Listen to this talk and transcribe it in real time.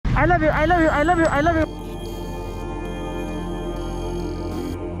I love you, I love you, I love you, I love you.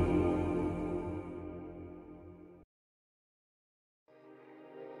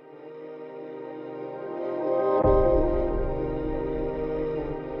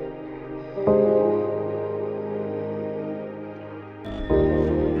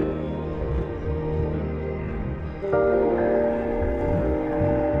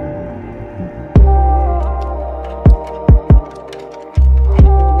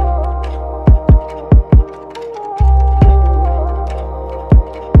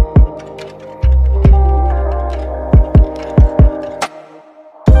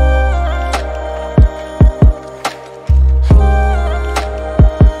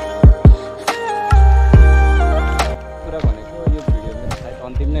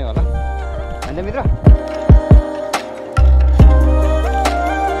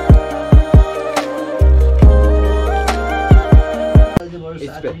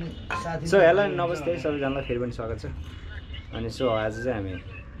 So hello नमस्ते सबैजनालाई फेरि पनि स्वागत छ। अनि सो आज चाहिँ हामी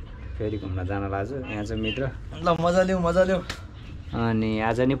फेरि घुम्न जान लाग्छौँ। यहाँ चाहिँ मित्र ल मजा लिऊ अनि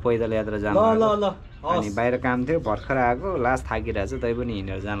आज नि पैदल यात्रा जानु ल अनि बाहिर काम थियो भर्खर आएको लास्ट थाकिरहेछ तै पनि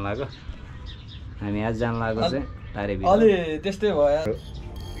हिँडेर जानु लाग्यो। हामी आज जानु लाग्यो चाहिँ तaaरेveer अलि त्यस्तै भयो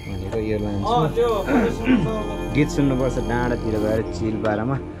भनेको यो गीत सुन्नुपर्छ डाँडातिर गएर चिल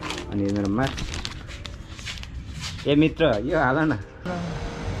पारामा। अनि मेरो माथ ए मित्र यो हाल न।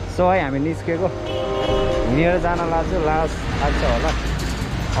 सो है हामी निस्केको हिँडेर जान लाग्छ लास्ट लाग्छ होला।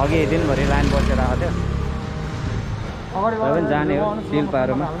 अघि दिनभरि लाइन बसेर आएको थियो पनि जाने हो चिल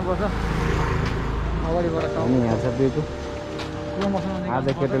पारोमा। अनि यहाँ छ बेको आज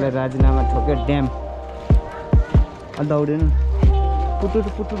केटाले राजीनामा ठोक्यो ड्याम अन्त दौडिनु पुटुर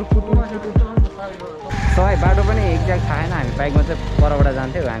सबै बाटो पनि एक्ज्याक्ट थाहा छैन। हामी बाइकमा चाहिँ परबाट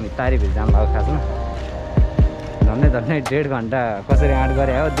जान्थ्यौँ हामी तaaरेveer जानु लाग्यो खासमा। झन्डै 1.5 घन्टा कसरी आँट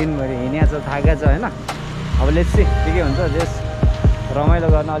गरे हो दिनभरि हिँडिया छ थाकेको छ होइन। अब लेट्सी के हुन्छ जस रमाइलो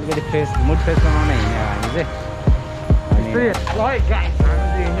गर्न अलिकति फ्रेस मुड फ्रेस बनाउन हिँड्यो हामी चाहिँ। अनि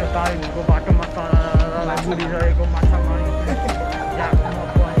तaareveerको बाटोमा बुढिरहेको माछा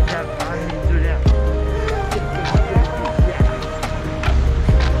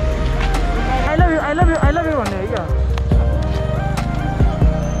I love you भन्ने है क्या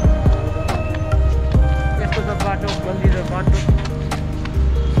यस्तो त बाटो बलिरहेको बाटो।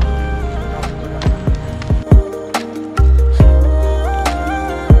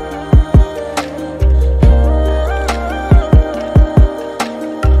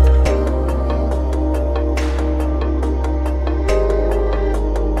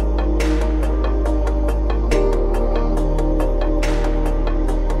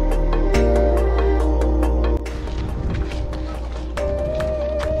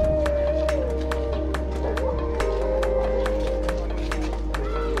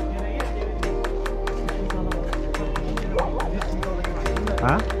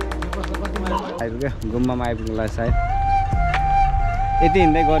 आइपुग्यो गुम्बामा आइपुग्नुलाई सायद यति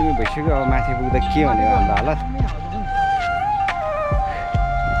हिँड्दै गर्मी भइसक्यो। अब माथि पुग्दा के भनेको हाम्रो हालत।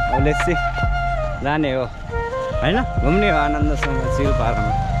 अब लेट्सी जाने हो होइन घुम्ने हो आनन्दसँग चिल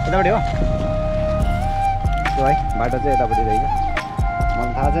पार्कमा। यतापट्टि हो है बाटो चाहिँ यतापट्टि रहेछ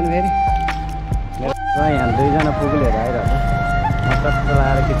मलाई थाहा छैन फेरि। यहाँ 2जना पुगुलेहरू आइरहेको छ म टक्क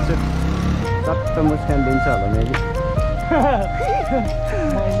लगाएर खिच्छु टक्क मुस्कान दिन्छ होला मेबी।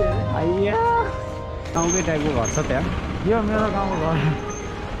 गाउँकै टाइपको घर छ त्यहाँ यो मेरो गाउँको घर।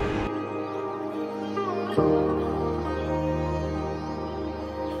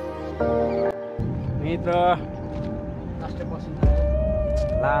 मित्र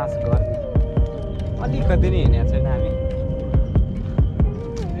लास्ट गर्मी अलिकति नै हिँडेको छैन हामी।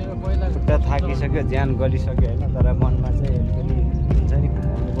 खुट्टा थाकिसक्यो ज्यान गलिसक्यो होइन। तर मनमा चाहिँ अलिकति हुन्छ नि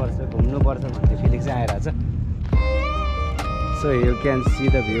घुम्नुपर्छ भन्ने फिलिङ चाहिँ आइरहेछ। So you can see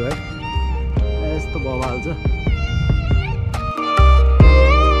the view है यस्तो बवाल छ।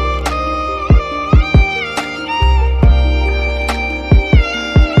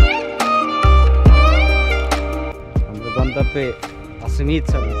 हाम्रो गन्तव्य असीमित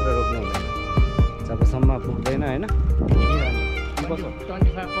छ भित्र रोक्नु हुँदैन जबसम्म पुग्दैन होइन।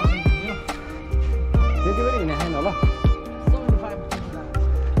 त्यति पनि हिँडेको छैन होला।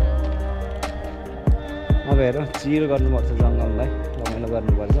 अब हेर चिल गर्नुपर्छ जङ्गललाई रमाइलो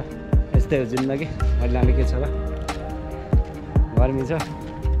गर्नुपर्छ यस्तै हो जिन्दगी। मैले लाने के छ र गर्मी छ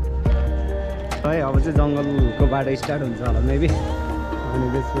है। अब चाहिँ जङ्गलको बाटो स्टार्ट हुन्छ होला मेबी। अनि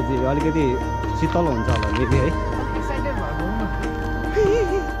त्यसपछि अलिकति शीतल हुन्छ होला मेबी है।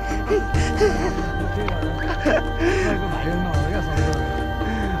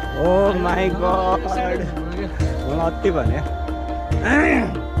 ओ माई गॉड मलाई अति भने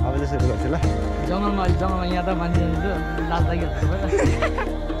अब ल जङ्गलमा यहाँ त मान्छे लाज लागिहाल्छ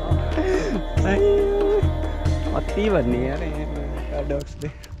कति भन्ने यार डग्सले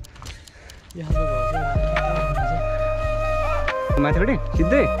माथिपट्टि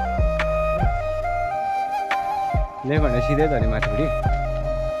सिधै लेफ्ट भने सिधै त नि माथिपट्टि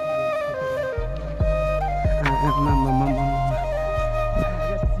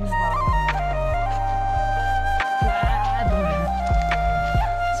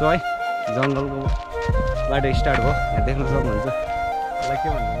सो है जङ्गलको बाटो स्टार्ट भयो यहाँ देख्न सक्नुहुन्छ यसलाई के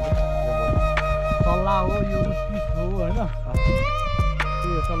भन्नुहुन्छ सल्लाह हो यो पिस हो होइन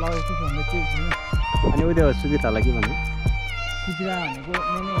त्यो सल्लाह पिस भन्दा के छैन अनि उयो सुकितालाई के भन्नु कुतिरा भनेको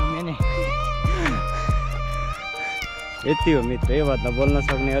मेने यति हो मित्र यो भन्दा बोल्न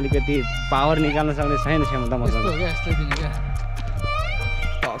सक्ने अलिकति पावर निकाल्न सक्ने छैन क्षमता मसँग यस्तो दिने क्या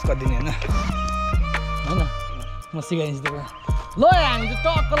टक्क दिने होइन म सिकाइदिन्छु तपाईँ ल हामी चाहिँ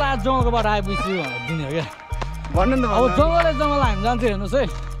टक्क ला जङ्गलको बाटो आइपुग्छु भनेर दिने हो क्या भन्नु नि त अब जङ्गल हामी जान्थ्यो हेर्नुहोस् है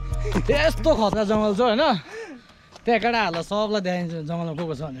यस्तो खतरा जङ्गल छ होइन त्यहाँ केटाहरूलाई सबलाई देखाइन्छ जङ्गलमा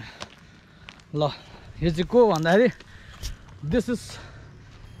को छ भने ल यो चाहिँ को भन्दाखेरि दिस इज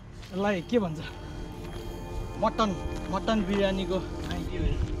यसलाई के भन्छ मटन बिरयानीको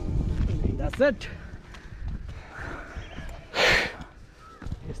द्याट्स इट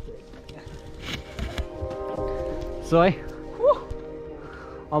सो है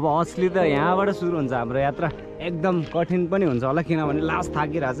अब असली त यहाँबाट सुरु हुन्छ हाम्रो यात्रा एकदम कठिन पनि हुन्छ होला किनभने लास्ट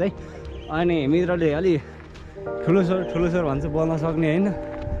थाकिरहेको छ है अनि मित्रले अलि ठुलो स्वर भन्छ बोल्न सक्ने होइन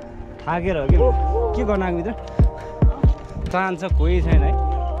थाकेर हो कि के गर्न आएको मित्र चाहन्छ कोही छैन है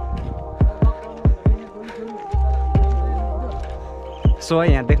सो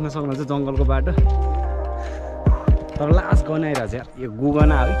है यहाँ देख्न सक्नुहुन्छ जङ्गलको बाटो तर लास्ट गनाइरहेको छ यो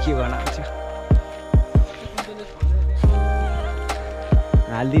गुगना हो के गनाएको छ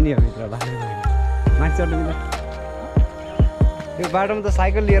हालिदिने हो मित्र बाटो माथि चढ्नु मित्र यो बाटोमा त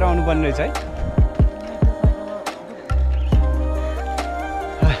साइकल लिएर आउनुपर्ने रहेछ है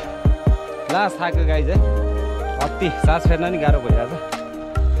लास्ट थाक्यो गाई चाहिँ अति सास फेर्न नि गाह्रो भइरहेछ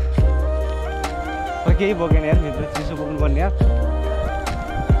खै केही बोकेन यार मित्र चिसो बोक्नु पर्ने यार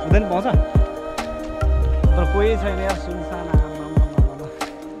हुँदैन पाउँछ तर कोही छैन यार सुनसान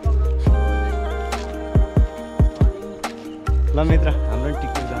ल मित्र हाम्रो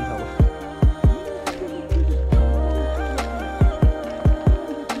टिकटक जान्छ अब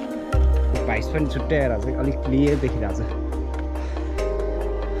भाइस पनि छुट्टै आएर चाहिँ अलिक क्लियर देखिरहेको छ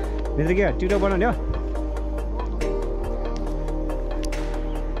मित्र के टिकटक बनाउने हो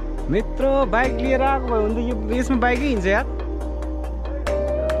मित्र बाइक लिएर आएको भयो भने त यो यसमा बाइकै हिँड्छ यार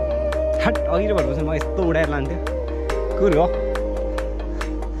हट अघि भन्नुपर्छ म यस्तो उडाएर लान्थ्यो कुरो हो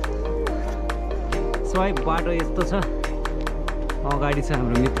सो है बाटो यस्तो छ अगाडि छ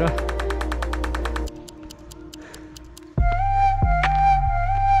हाम्रो मित्र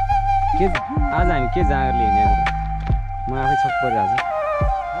के आज हामी के जाँगरले हिँड्ने म आफै छक परिरहेको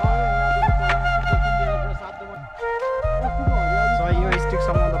छु यो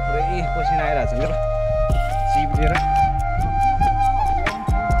स्टिकसम्म त पुरै पसिना आइरहेको छ मेरो चिप लिएर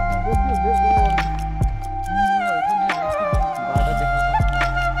बाटो देख्न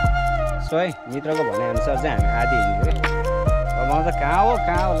सो है मित्रको भनाइअनुसार चाहिँ हामी आधी हिँड्यो है मलाई त कहाँ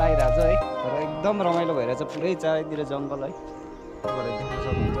हो लागिरहेको छ है तर एकदम रमाइलो भइरहेछ पुरै चारैतिर जङ्गल है देख्न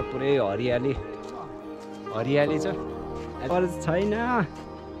सक्नुहुन्छ पुरै हरियाली छ छैन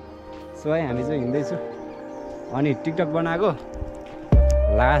सो है हामी चाहिँ हिँड्दैछु अनि टिकटक बनाएको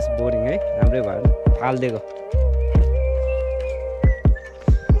लास्ट बोरिङ है राम्रै भयो फालिदिएको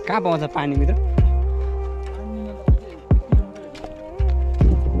कहाँ पाउँछ पानी मित्र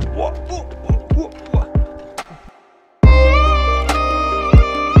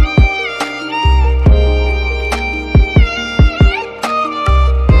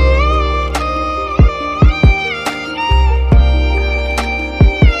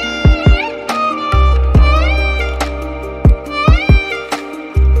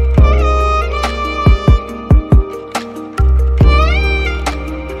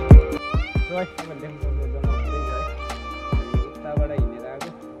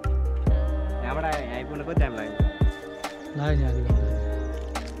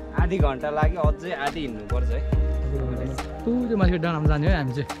आधी घन्टा लाग्यो अझै आधी हिँड्नुपर्छ है त्यो माथि डाँडामा जाने है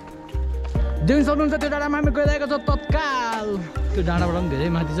हामी चाहिँ देख्न सक्नुहुन्छ त्यो डाँडामा हामी गइरहेको छ तत्काल त्यो डाँडाबाट पनि धेरै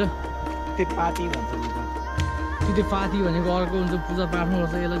माथि छ त्यो पाती भन्छ त्यो पाती भनेको अर्को हुन्छ पूजा पाठ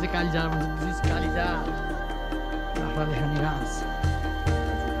गर्छ यसलाई चाहिँ कालीझार भन्छ कालीझार आफूले खाने घाँस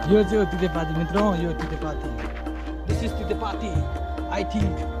यो चाहिँ हो तितेपाती मित्र यो तितेपाती दिस इज तितेपाती आई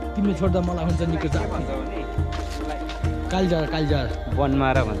थिङ्क तिमीले छोड्दा मलाई हुन्छ निको जाति कालीझार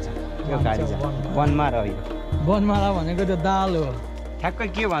बनमारा भन्छ यो कालिझा वनमारा हो यो वनमारा भनेको त्यो दाल हो ठ्याक्कै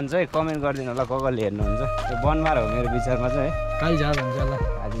के भन्छ है कमेन्ट गरिदिनु होला कसले हेर्नुहुन्छ त्यो वनमारा हो मेरो विचारमा चाहिँ है कालिझा भन्छ ल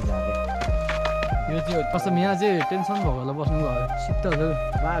कालिझाले यो चाहिँ कसम यहाँ चाहिँ टेन्सन भएको होला बस्नु भयो शीतल छ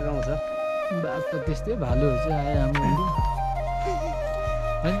बाघ आउँछ बाघ त त्यस्तै भालुहरू चाहिँ आयो हाम्रो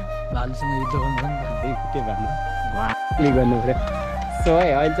होइन भालुसँग युद्ध गर्नु नि त दुई फुटे भानु गर्नु पऱ्यो सो है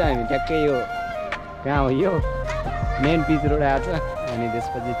अहिले चाहिँ हामी ठ्याक्कै यो कहाँ हो यो मेन पिच रोड आएको छ अनि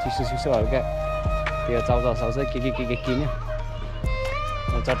त्यसपछि चिसो चिसो हल्का त्यो चाउचाउ साउछ के किन्यो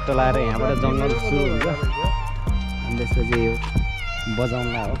चट्ट लगाएर यहाँबाट जङ्गल सुरु हुन्छ अनि त्यसपछि यो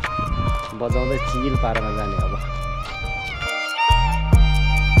बजाउनलाई हो बजाउँदै चिल पारमा जाने अब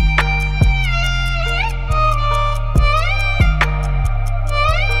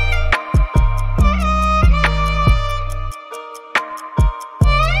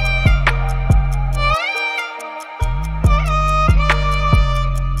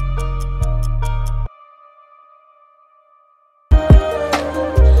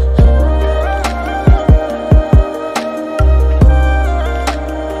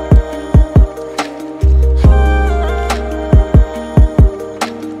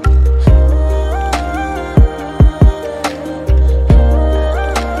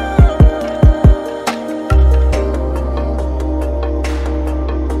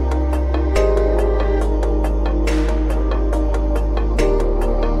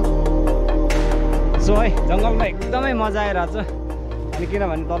जङ्गलमा एकदमै मजा आइरहेको छ अनि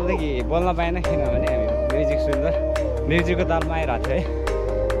किनभने तलदेखि बोल्न पाएन किनभने हामी म्युजिक सुन्दा म्युजिकको तालमा आइरहेको थियो है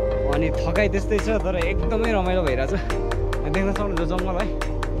अनि थकाइ त्यस्तै छ तर एकदमै रमाइलो भइरहेछ देख्न सक्नुहुन्छ जङ्गल है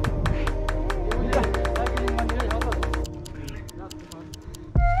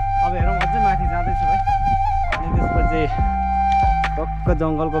अब हेरौँ अझै माथि जाँदैछु भाइ अनि त्यसपछि टक्क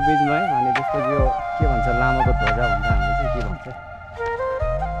जङ्गलको बिचमा है अनि त्यसपछि यो के भन्छ लामोको ध्वजा भन्छ हामीले चाहिँ के भन्छ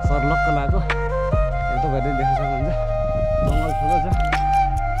सर्लक्क लाग्यो तपाईहरुले देख्न सक्नुहुन्छ जङ्गल ठुलो छ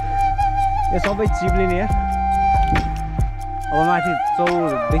यो सबै चिप्लिने यहाँ अब माथि चौर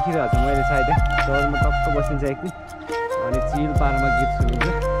देखिरहेको छ मैले सायद चौरमा टक्क बसिन्छ एकदिन अनि चिल पारमा गीत सुनिन्छ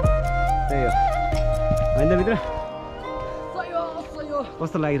त्यही हो होइन त मित्र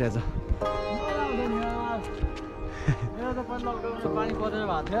कस्तो लागिरहेछ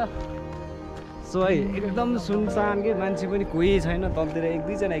सो है एकदम सुनसान कि मान्छे पनि कोही छैन तलतिर एक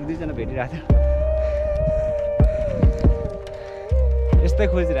दुईजना भेटिरहेको थियो यस्तै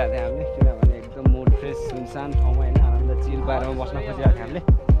खोजिरहेको थियो हामीले किनभने एकदम मुड फ्रेस सुनसान ठाउँमा होइन आनन्द चिल पारेमा बस्न खोजिरहेको थियो हामीले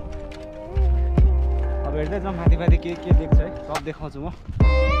अब हेर्दै जाउँ माथि के देख्छ है सब देखाउँछु म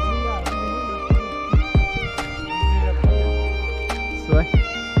सो है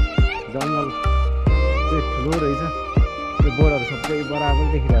जङ्गल चाहिँ ठुलो रहेछ त्यो बोर्डहरू सबै बराबर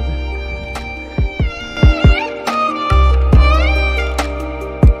देखिरहेको छ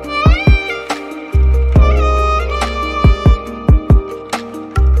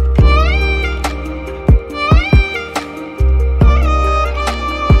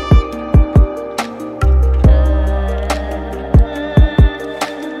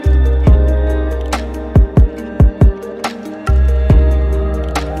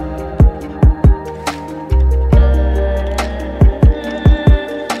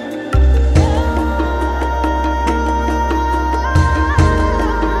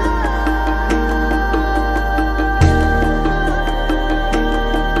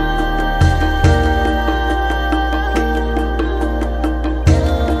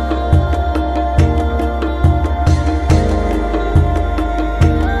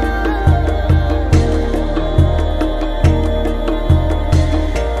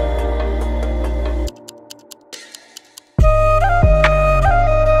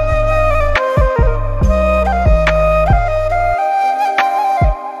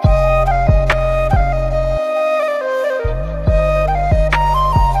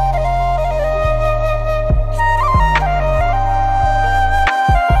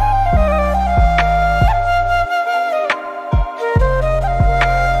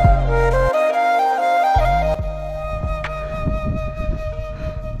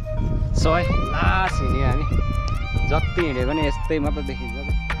जति हिँड्यो भने यस्तै मात्र देखिन्छ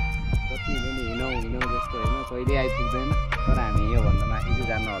जति हिँड्यो नि हिँडौँ जस्तो होइन कहिले आइपुग्दैन तर हामी योभन्दा माथि चाहिँ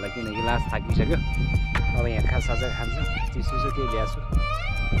जानु होला किनकि लास्ट थाकिसक्यो अब यहाँ खाजा खान्छौँ चिसो केही ल्याएको छु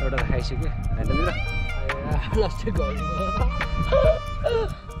एउटा खाइसक्यो होइन त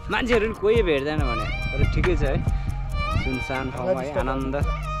मान्छेहरू पनि कोही भेट्दैन भने तर ठिकै छ है सुनसान ठाउँमा है आनन्द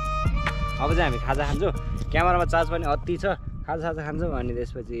अब चाहिँ हामी खाजा खान्छौँ क्यामेरामा चार्ज पनि अति छ खाजा खान्छौँ अनि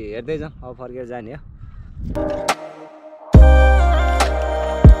त्यसपछि हेर्दै जाउँ अब फर्केर जाने हो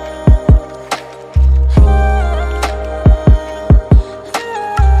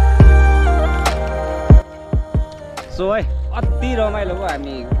सो है अति रमाइलो भयो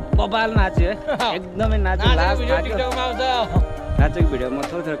हामी बबाल नाच्यो है एकदमै नाच्यो लास्ट नाचेको भिडियो म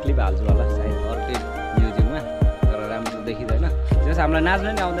थोरै क्लिप हाल्छु होला सायद अर्कै म्युजिकमा तर राम्रो देखिँदैन जस हामीलाई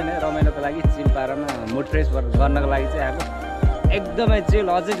नाच्न नि आउँदैन रमाइलोको लागि चिल पारामा मुड फ्रेस गर्नको लागि चाहिँ आएको एकदमै चिल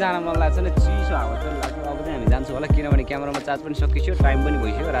अझै जान मन लाग्छ नि चिसो हावा पनि लाग्छ अब चाहिँ हामी जान्छौँ होला किनभने क्यामेरामा चार्ज पनि सकिसक्यो टाइम पनि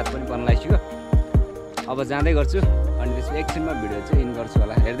भइसक्यो रात पनि पर्न लागिसक्यो अब जाँदै गर्छु अनि त्यसपछि एकछिनमा भिडियो चाहिँ इन गर्छु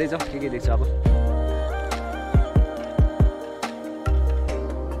होला हेर्दै जाउँ के देख्छ अब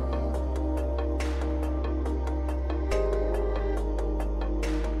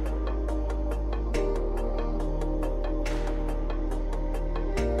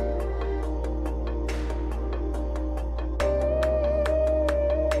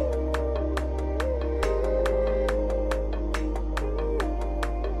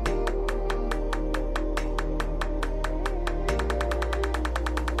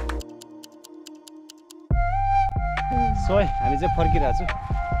सो है हामी चाहिँ फर्किरहेको छु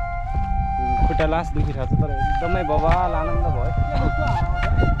खुट्टा लास दुखिरहेको छ तर एकदमै बबाल आनन्द भयो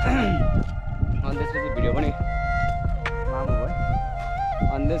अनि त्यसपछि भिडियो पनि लामो भयो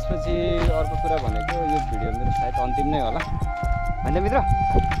अनि त्यसपछि अर्को कुरा भनेको यो भिडियो मेरो सायद अन्तिम नै होला होइन मित्र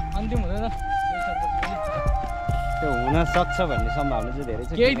अन्तिम हुँदैन त्यो हुन सक्छ भन्ने सम्भावना चाहिँ धेरै छ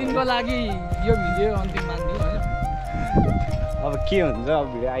केही दिनको लागि यो भिडियो अन्तिम मान्दिउँ होइन अब के हुन्छ अब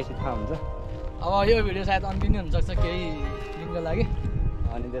भिडियो आइसि थाहा हुन्छ अब यो भिडियो सायद अन्तिम नै हुनसक्छ केही दिनको लागि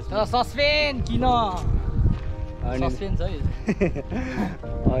अनि तर सस्पेन्स किन सस्पेन्स है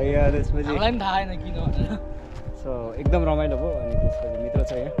त्यसपछि हामीलाई पनि थाहा छैन किन भनेर सो एकदम रमाइलो भयो अनि त्यसपछि मित्र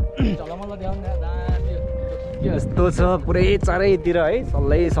छ यहाँ झलमल्ल देखाउनु यस्तो छ पुरै चारैतिर है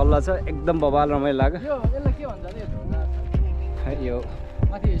सल्लै सल्ला छ एकदम बबाल रमाइलो लाग्यो यो यसलाई के भन्छ है यो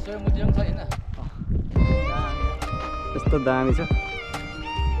माथि स्वयंमुद्रा पनि छ होइन यस्तो दामी छ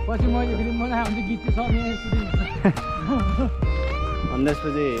पछि मैले फिल्म बनाएँ भने गीत चाहिँ सक्ने सुटिङ हुन्छ अनि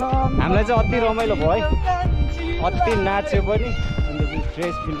त्यसपछि हामीलाई चाहिँ अति रमाइलो भयो है अति नाच्यो पनि अनि त्यसपछि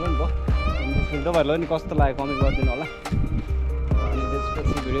फ्रेस फिल पनि भयो अनि त्यसपछि तपाईँहरूलाई पनि कस्तो लाग्यो कमेन्ट गरिदिनु होला अनि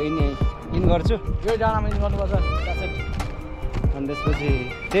त्यसपछि भिडियो इन गर्छु यो डाँडामा इन गर्नुपर्छ अनि त्यसपछि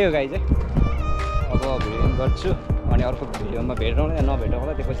त्यही हो गाई चाहिँ अब भिडियो इन गर्छु अनि अर्को भिडियोमा भेटौँ या नभेटौँ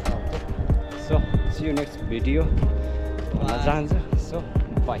होला त्यो पछि थाहा हुन्छ so C you next video भन्न चाहन्छु सो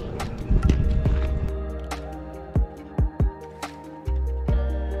बाई